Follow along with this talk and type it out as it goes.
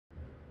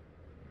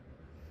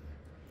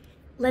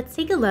Let's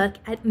take a look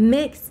at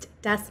mixed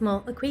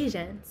decimal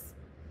equations.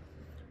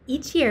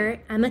 Each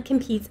year, Emma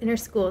competes in her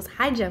school's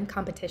high jump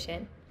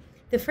competition.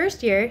 The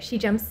first year, she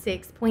jumps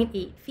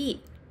 6.8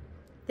 feet.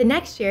 The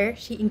next year,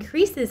 she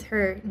increases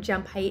her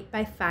jump height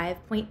by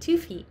 5.2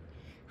 feet.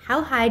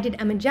 How high did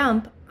Emma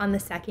jump on the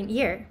second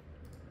year?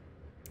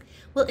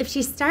 Well, if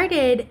she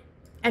started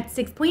at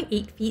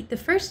 6.8 feet the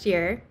first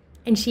year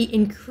and she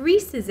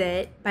increases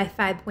it by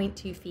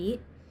 5.2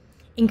 feet,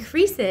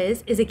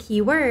 increases is a key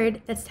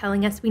word that's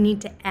telling us we need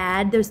to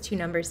add those two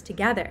numbers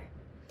together.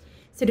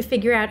 So to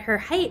figure out her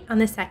height on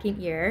the second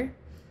year,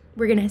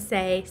 we're going to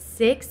say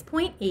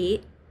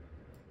 6.8,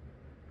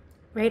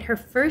 right, her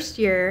first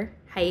year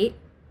height,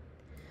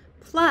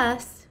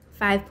 plus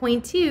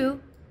 5.2,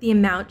 the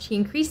amount she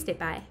increased it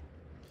by.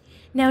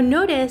 Now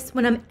notice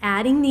when I'm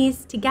adding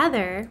these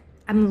together,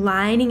 I'm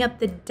lining up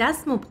the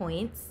decimal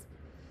points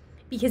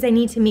because I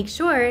need to make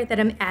sure that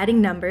I'm adding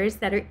numbers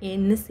that are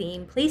in the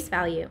same place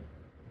value.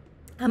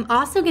 I'm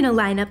also going to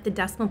line up the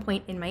decimal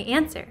point in my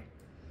answer.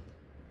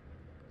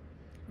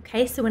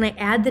 Okay, so when I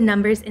add the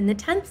numbers in the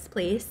tenths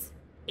place,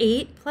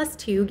 8 plus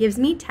 2 gives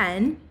me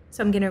 10,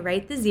 so I'm going to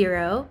write the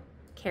 0,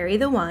 carry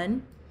the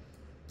 1.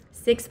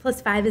 6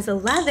 plus 5 is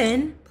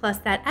 11, plus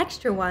that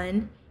extra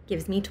 1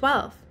 gives me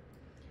 12.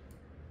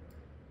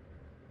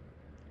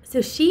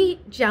 So she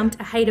jumped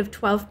a height of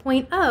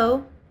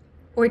 12.0,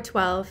 or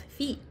 12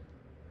 feet.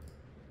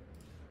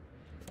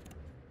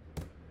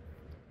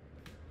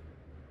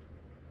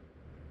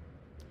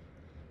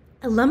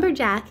 A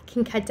lumberjack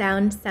can cut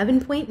down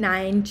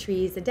 7.9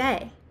 trees a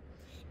day.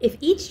 If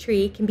each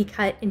tree can be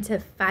cut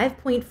into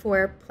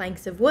 5.4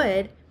 planks of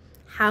wood,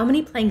 how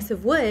many planks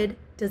of wood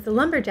does the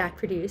lumberjack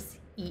produce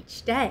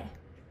each day?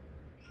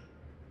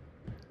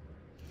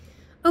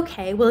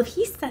 Okay, well, if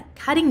he's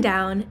cutting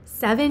down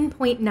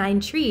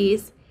 7.9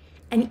 trees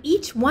and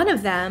each one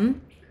of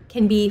them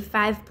can be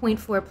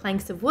 5.4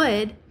 planks of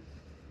wood,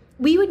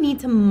 we would need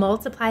to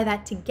multiply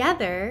that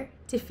together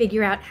to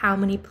figure out how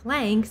many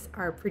planks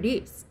are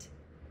produced.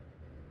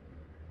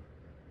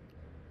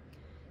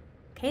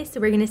 Okay,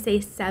 so we're going to say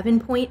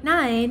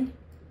 7.9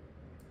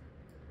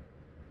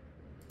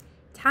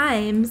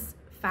 times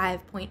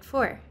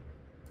 5.4.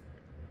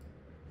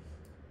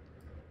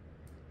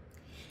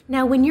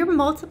 Now, when you're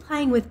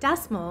multiplying with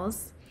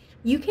decimals,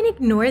 you can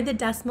ignore the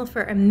decimal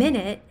for a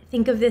minute.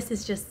 Think of this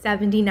as just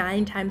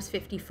 79 times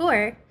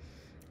 54,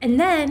 and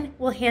then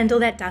we'll handle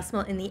that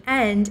decimal in the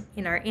end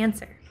in our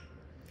answer.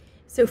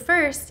 So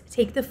first,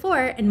 take the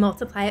 4 and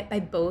multiply it by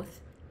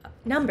both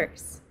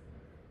numbers.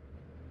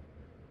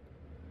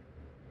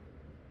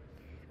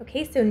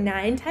 Okay, so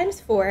 9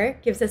 times 4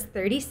 gives us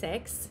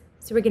 36.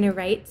 So we're going to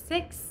write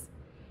 6,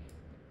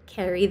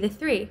 carry the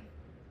 3.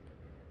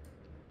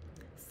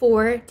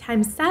 4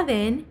 times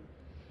 7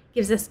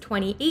 gives us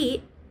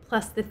 28,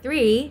 plus the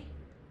 3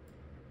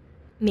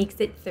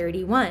 makes it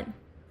 31.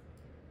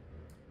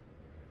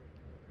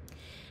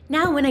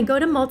 Now, when I go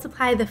to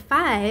multiply the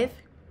 5,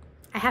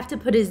 I have to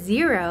put a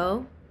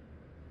 0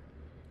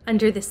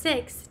 under the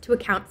 6 to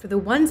account for the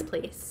ones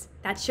place.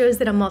 That shows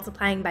that I'm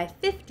multiplying by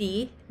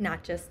 50,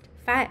 not just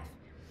 5.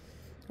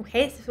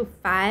 Okay, so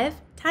 5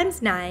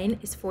 times 9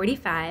 is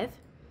 45.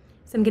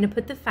 So I'm going to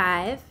put the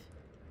 5.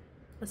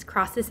 Let's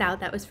cross this out.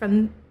 That was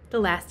from the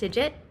last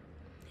digit.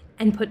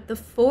 And put the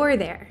 4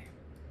 there.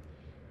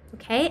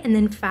 Okay, and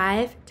then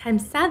 5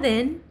 times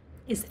 7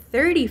 is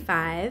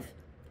 35.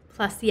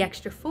 Plus the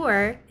extra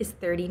 4 is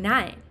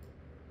 39.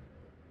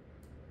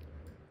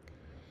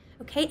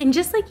 Okay, and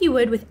just like you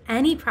would with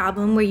any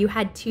problem where you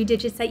had two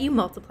digits that you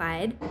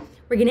multiplied,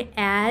 we're going to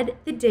add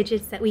the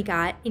digits that we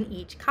got in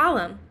each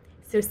column.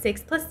 So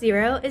 6 plus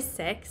 0 is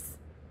 6.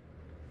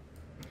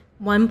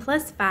 1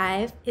 plus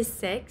 5 is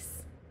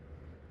 6.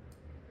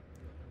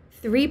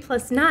 3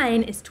 plus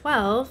 9 is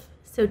 12.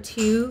 So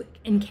 2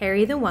 and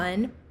carry the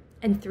 1.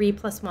 And 3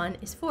 plus 1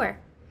 is 4.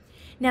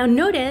 Now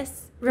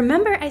notice,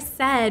 remember I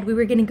said we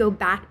were going to go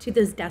back to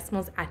those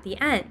decimals at the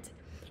end.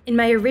 In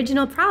my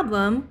original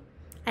problem,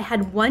 I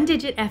had one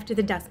digit after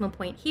the decimal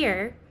point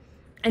here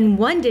and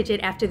one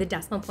digit after the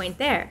decimal point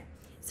there.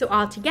 So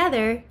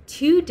altogether,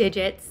 2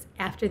 digits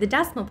after the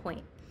decimal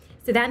point.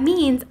 So that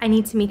means I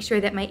need to make sure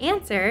that my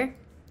answer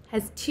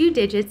has 2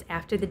 digits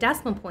after the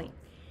decimal point.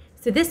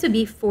 So this would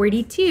be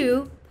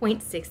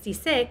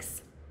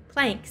 42.66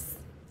 planks.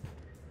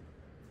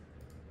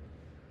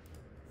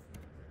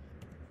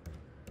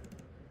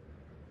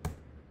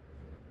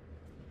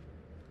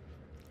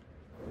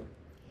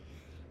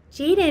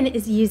 Jaden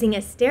is using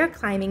a stair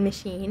climbing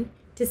machine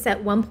to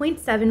set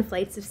 1.7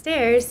 flights of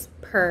stairs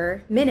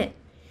per minute.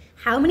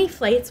 How many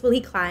flights will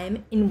he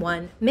climb in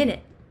 1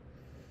 minute?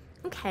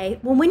 Okay,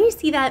 well, when you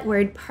see that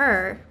word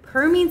per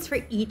means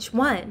for each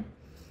one.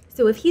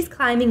 So if he's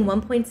climbing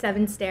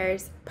 1.7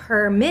 stairs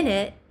per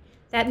minute,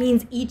 that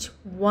means each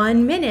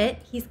 1 minute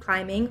he's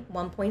climbing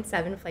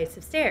 1.7 flights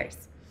of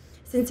stairs.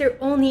 Since they're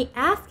only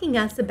asking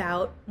us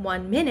about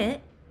 1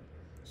 minute,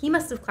 he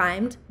must have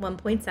climbed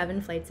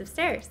 1.7 flights of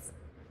stairs.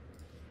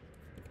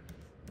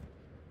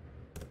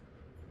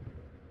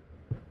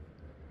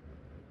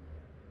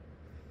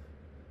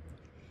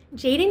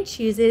 Jaden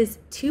chooses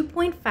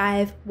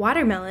 2.5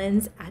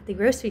 watermelons at the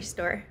grocery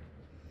store.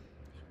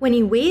 When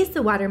he weighs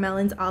the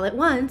watermelons all at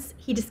once,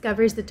 he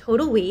discovers the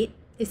total weight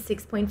is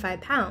 6.5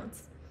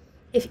 pounds.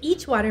 If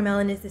each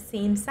watermelon is the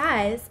same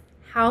size,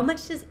 how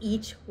much does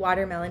each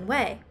watermelon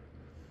weigh?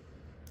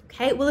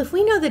 Okay, well, if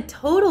we know the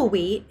total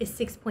weight is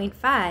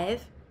 6.5,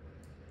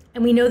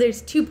 and we know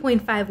there's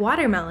 2.5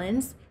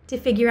 watermelons, to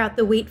figure out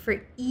the weight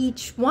for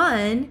each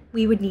one,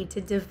 we would need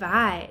to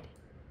divide.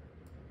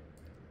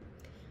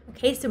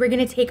 Okay, so we're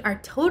going to take our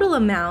total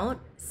amount,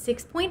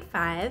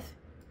 6.5,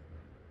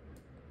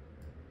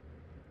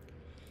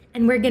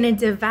 and we're going to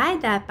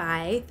divide that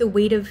by the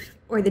weight of,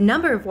 or the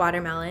number of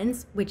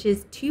watermelons, which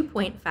is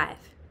 2.5.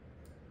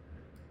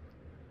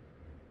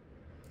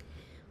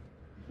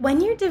 When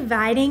you're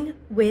dividing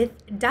with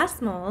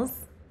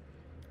decimals,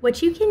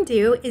 what you can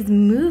do is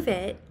move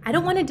it. I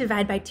don't want to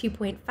divide by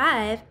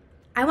 2.5.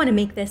 I want to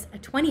make this a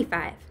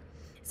 25.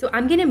 So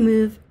I'm going to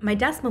move my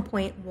decimal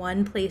point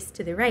one place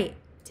to the right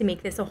to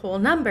make this a whole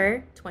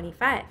number,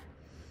 25.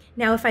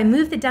 Now, if I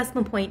move the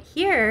decimal point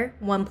here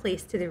one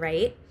place to the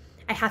right,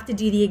 I have to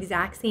do the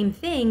exact same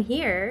thing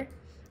here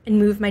and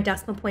move my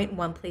decimal point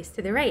one place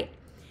to the right.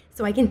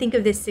 So I can think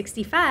of this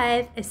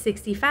 65 as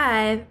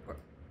 65,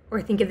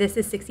 or think of this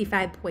as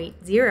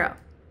 65.0.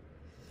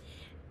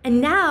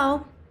 And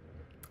now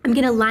I'm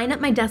going to line up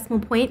my decimal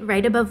point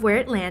right above where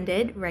it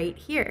landed, right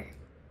here.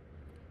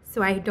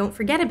 So I don't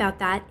forget about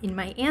that in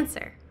my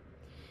answer.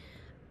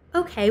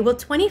 Okay, well,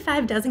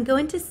 25 doesn't go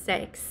into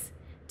 6.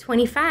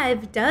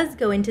 25 does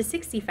go into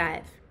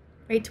 65,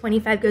 right?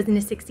 25 goes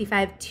into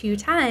 65 two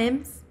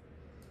times.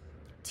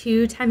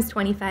 2 times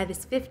 25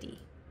 is 50.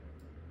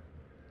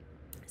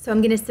 So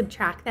I'm going to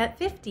subtract that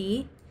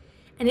 50,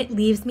 and it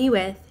leaves me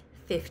with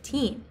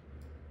 15.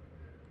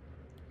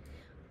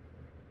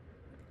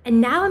 And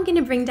now I'm going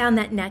to bring down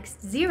that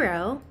next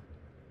 0.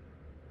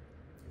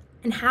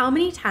 And how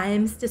many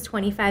times does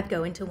 25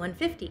 go into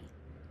 150?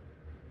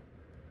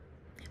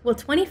 Well,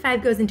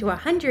 25 goes into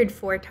 100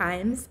 4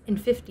 times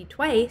and 50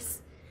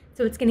 twice,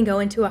 so it's going to go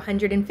into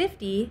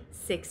 150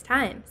 6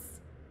 times.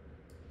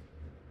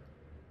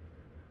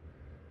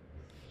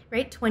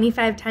 Right?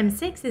 25 times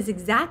 6 is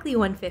exactly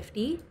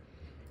 150.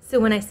 So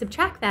when I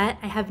subtract that,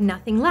 I have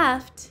nothing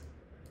left.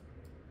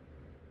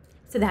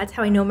 So that's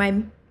how I know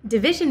my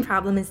division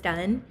problem is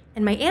done,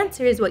 and my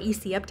answer is what you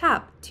see up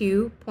top,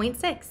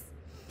 2.6.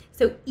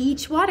 So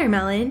each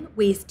watermelon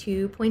weighs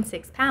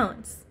 2.6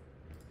 pounds.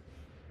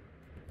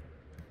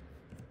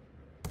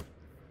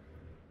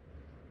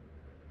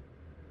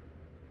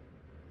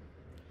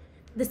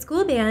 The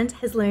school band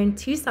has learned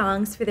 2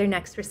 songs for their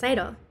next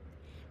recital.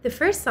 The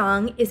first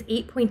song is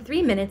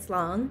 8.3 minutes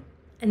long,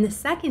 and the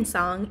second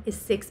song is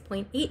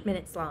 6.8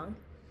 minutes long.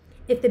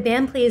 If the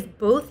band plays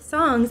both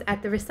songs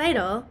at the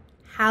recital,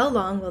 how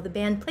long will the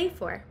band play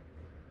for?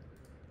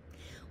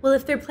 Well,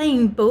 if they're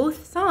playing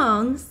both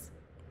songs,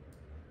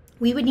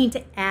 we would need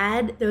to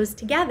add those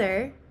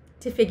together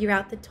to figure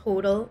out the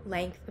total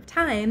length of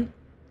time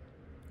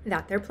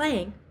that they're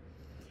playing.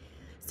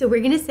 So we're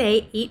going to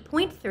say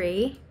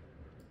 8.3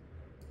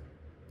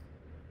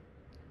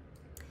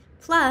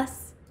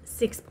 plus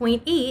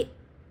 6.8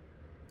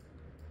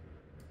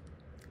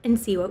 and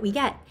see what we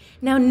get.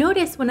 Now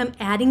notice when I'm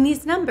adding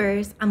these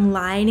numbers, I'm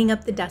lining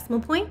up the decimal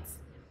points,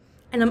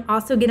 and I'm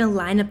also going to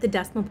line up the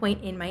decimal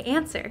point in my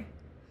answer.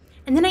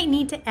 And then I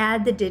need to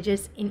add the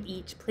digits in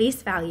each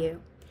place value.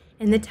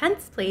 In the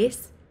tenths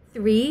place,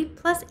 3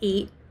 plus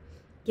 8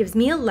 gives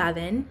me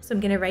 11, so I'm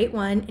going to write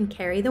 1 and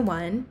carry the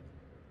 1.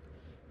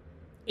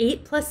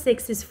 8 plus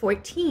 6 is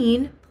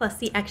 14, plus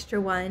the extra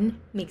 1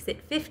 makes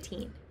it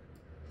 15.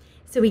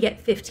 So we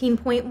get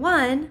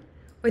 15.1,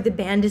 or the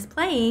band is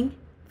playing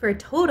for a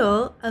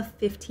total of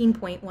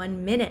 15.1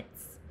 minutes.